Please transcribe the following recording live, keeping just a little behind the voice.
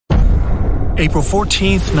April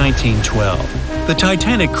 14, 1912. The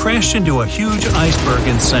Titanic crashed into a huge iceberg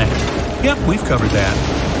and sank. Yep, we've covered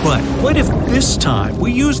that. But what if this time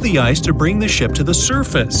we use the ice to bring the ship to the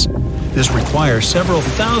surface? This requires several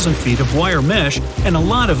thousand feet of wire mesh and a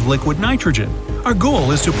lot of liquid nitrogen. Our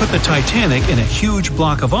goal is to put the Titanic in a huge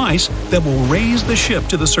block of ice that will raise the ship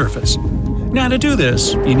to the surface. Now to do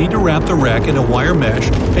this, you need to wrap the wreck in a wire mesh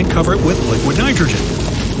and cover it with liquid nitrogen.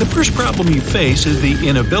 The first problem you face is the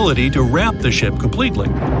inability to wrap the ship completely.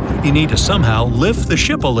 You need to somehow lift the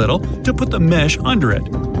ship a little to put the mesh under it.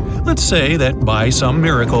 Let's say that by some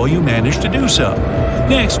miracle you manage to do so.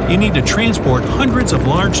 Next, you need to transport hundreds of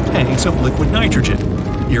large tanks of liquid nitrogen.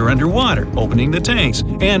 You're underwater, opening the tanks,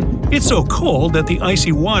 and it's so cold that the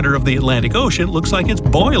icy water of the Atlantic Ocean looks like it's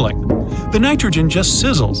boiling. The nitrogen just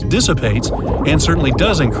sizzles, dissipates, and certainly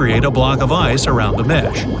doesn't create a block of ice around the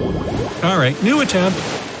mesh. Alright, new attempt.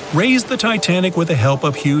 Raise the Titanic with the help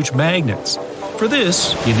of huge magnets. For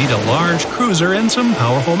this, you need a large cruiser and some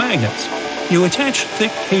powerful magnets. You attach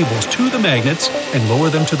thick cables to the magnets and lower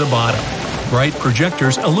them to the bottom. Bright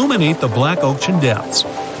projectors illuminate the black ocean depths.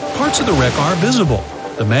 Parts of the wreck are visible.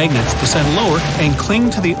 The magnets descend lower and cling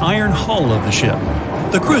to the iron hull of the ship.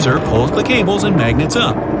 The cruiser pulls the cables and magnets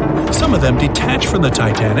up. Some of them detach from the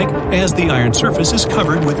Titanic as the iron surface is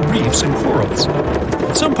covered with reefs and corals.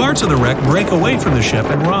 Some parts of the wreck break away from the ship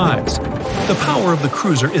and rise. The power of the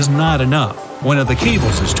cruiser is not enough. One of the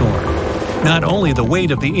cables is torn. Not only the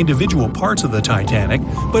weight of the individual parts of the Titanic,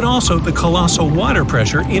 but also the colossal water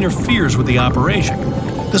pressure interferes with the operation.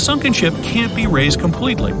 The sunken ship can't be raised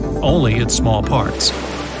completely, only its small parts.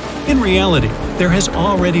 In reality, there has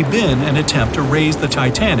already been an attempt to raise the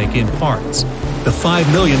Titanic in parts. The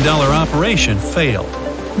 $5 million operation failed.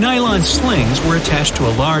 Nylon slings were attached to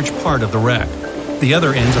a large part of the wreck. The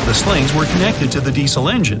other ends of the slings were connected to the diesel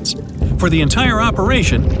engines. For the entire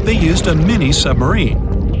operation, they used a mini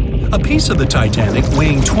submarine. A piece of the Titanic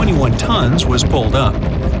weighing 21 tons was pulled up,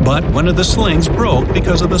 but one of the slings broke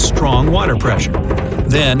because of the strong water pressure.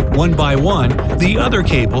 Then, one by one, the other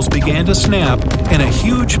cables began to snap, and a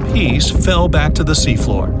huge piece fell back to the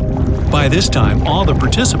seafloor. By this time, all the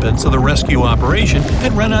participants of the rescue operation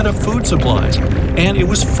had run out of food supplies, and it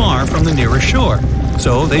was far from the nearest shore,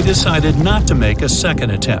 so they decided not to make a second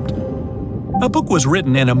attempt. A book was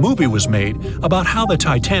written and a movie was made about how the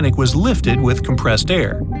Titanic was lifted with compressed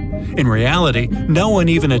air. In reality, no one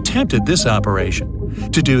even attempted this operation.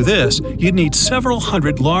 To do this, you'd need several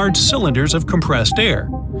hundred large cylinders of compressed air.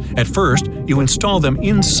 At first, you install them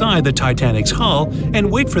inside the Titanic's hull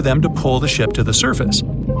and wait for them to pull the ship to the surface.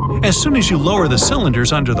 As soon as you lower the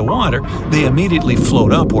cylinders under the water, they immediately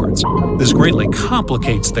float upwards. This greatly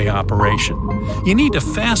complicates the operation. You need to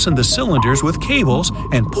fasten the cylinders with cables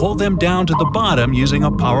and pull them down to the bottom using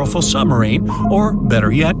a powerful submarine, or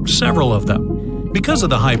better yet, several of them. Because of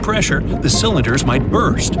the high pressure, the cylinders might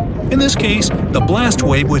burst. In this case, the blast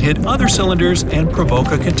wave would hit other cylinders and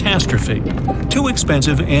provoke a catastrophe. Too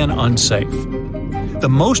expensive and unsafe. The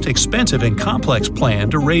most expensive and complex plan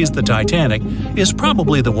to raise the Titanic is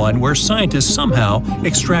probably the one where scientists somehow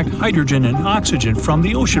extract hydrogen and oxygen from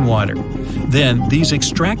the ocean water. Then, these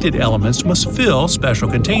extracted elements must fill special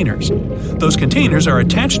containers. Those containers are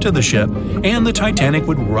attached to the ship, and the Titanic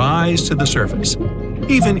would rise to the surface.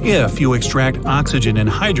 Even if you extract oxygen and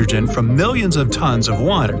hydrogen from millions of tons of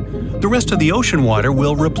water, the rest of the ocean water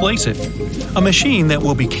will replace it. A machine that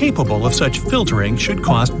will be capable of such filtering should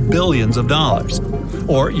cost billions of dollars.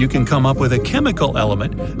 Or you can come up with a chemical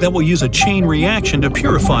element that will use a chain reaction to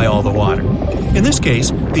purify all the water. In this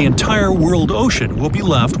case, the entire world ocean will be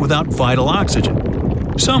left without vital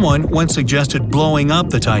oxygen. Someone once suggested blowing up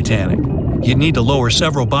the Titanic. You'd need to lower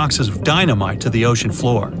several boxes of dynamite to the ocean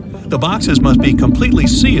floor. The boxes must be completely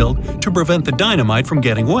sealed to prevent the dynamite from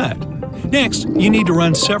getting wet. Next, you need to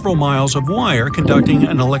run several miles of wire conducting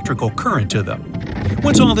an electrical current to them.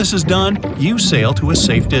 Once all this is done, you sail to a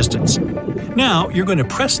safe distance. Now, you're going to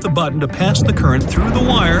press the button to pass the current through the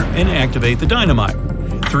wire and activate the dynamite.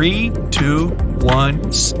 3, 2,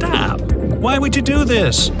 1, stop! Why would you do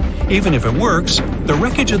this? Even if it works, the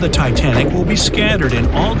wreckage of the Titanic will be scattered in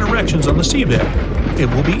all directions on the seabed. It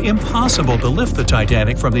will be impossible to lift the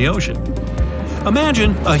Titanic from the ocean.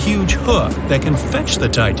 Imagine a huge hook that can fetch the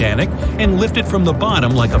Titanic and lift it from the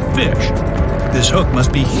bottom like a fish. This hook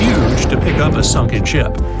must be huge to pick up a sunken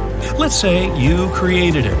ship. Let's say you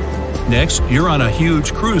created it. Next, you're on a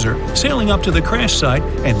huge cruiser, sailing up to the crash site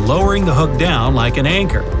and lowering the hook down like an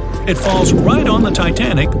anchor. It falls right on the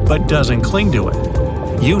Titanic but doesn't cling to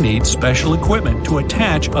it. You need special equipment to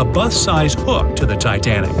attach a bus-sized hook to the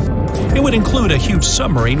Titanic. It would include a huge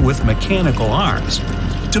submarine with mechanical arms.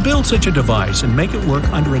 To build such a device and make it work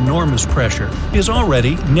under enormous pressure is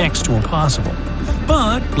already next to impossible.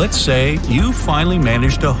 But let's say you finally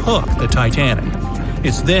managed to hook the Titanic.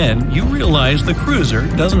 It's then you realize the cruiser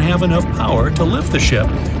doesn't have enough power to lift the ship,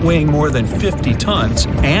 weighing more than 50 tons,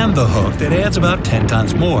 and the hook that adds about 10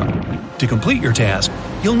 tons more. To complete your task,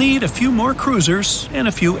 you'll need a few more cruisers and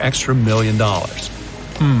a few extra $1 million.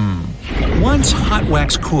 Once hot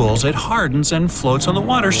wax cools, it hardens and floats on the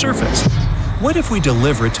water surface. What if we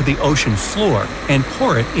deliver it to the ocean floor and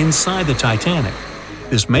pour it inside the Titanic?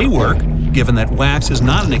 This may work, given that wax is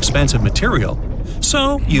not an expensive material.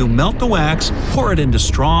 So, you melt the wax, pour it into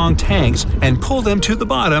strong tanks, and pull them to the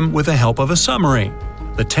bottom with the help of a submarine.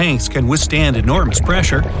 The tanks can withstand enormous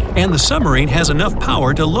pressure, and the submarine has enough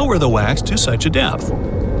power to lower the wax to such a depth.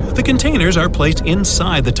 The containers are placed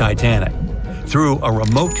inside the Titanic. Through a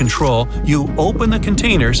remote control, you open the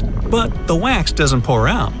containers, but the wax doesn't pour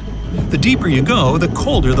out. The deeper you go, the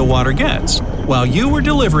colder the water gets. While you were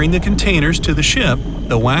delivering the containers to the ship,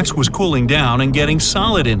 the wax was cooling down and getting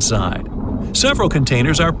solid inside. Several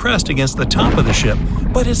containers are pressed against the top of the ship,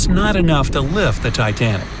 but it's not enough to lift the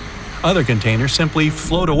Titanic. Other containers simply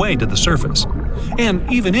float away to the surface. And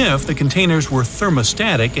even if the containers were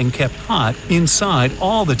thermostatic and kept hot inside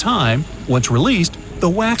all the time, once released, the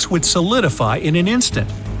wax would solidify in an instant.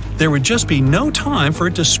 There would just be no time for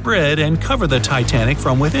it to spread and cover the Titanic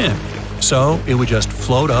from within, so it would just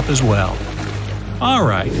float up as well.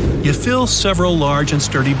 Alright, you fill several large and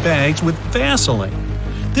sturdy bags with Vaseline.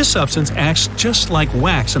 This substance acts just like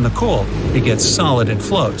wax in the cold. It gets solid and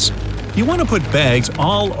floats. You want to put bags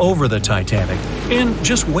all over the Titanic and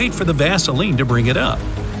just wait for the Vaseline to bring it up.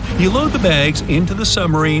 You load the bags into the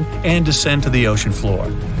submarine and descend to the ocean floor.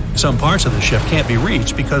 Some parts of the ship can't be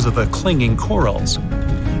reached because of the clinging corals.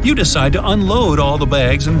 You decide to unload all the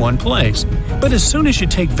bags in one place, but as soon as you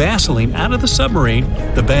take Vaseline out of the submarine,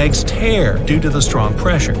 the bags tear due to the strong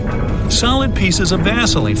pressure. Solid pieces of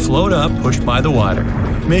Vaseline float up, pushed by the water.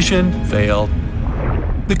 Mission failed.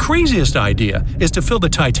 The craziest idea is to fill the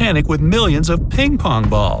Titanic with millions of ping pong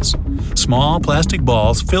balls. Small plastic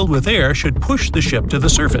balls filled with air should push the ship to the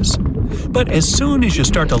surface. But as soon as you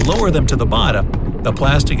start to lower them to the bottom, the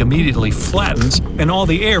plastic immediately flattens and all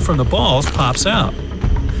the air from the balls pops out.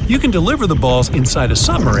 You can deliver the balls inside a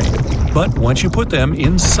submarine, but once you put them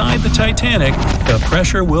inside the Titanic, the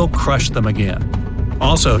pressure will crush them again.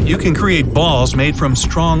 Also, you can create balls made from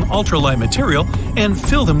strong ultralight material and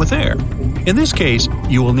fill them with air. In this case,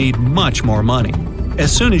 you will need much more money.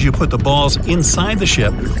 As soon as you put the balls inside the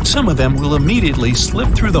ship, some of them will immediately slip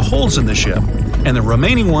through the holes in the ship, and the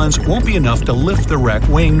remaining ones won't be enough to lift the wreck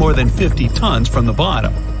weighing more than 50 tons from the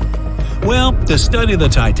bottom. Well, to study the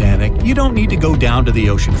Titanic, you don't need to go down to the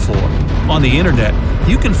ocean floor. On the internet,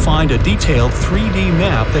 you can find a detailed 3D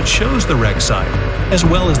map that shows the wreck site, as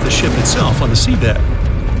well as the ship itself on the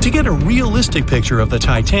seabed. To get a realistic picture of the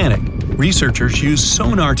Titanic, researchers used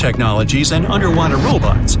sonar technologies and underwater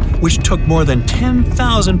robots, which took more than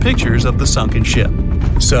 10,000 pictures of the sunken ship.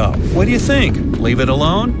 So, what do you think? Leave it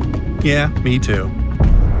alone? Yeah, me too.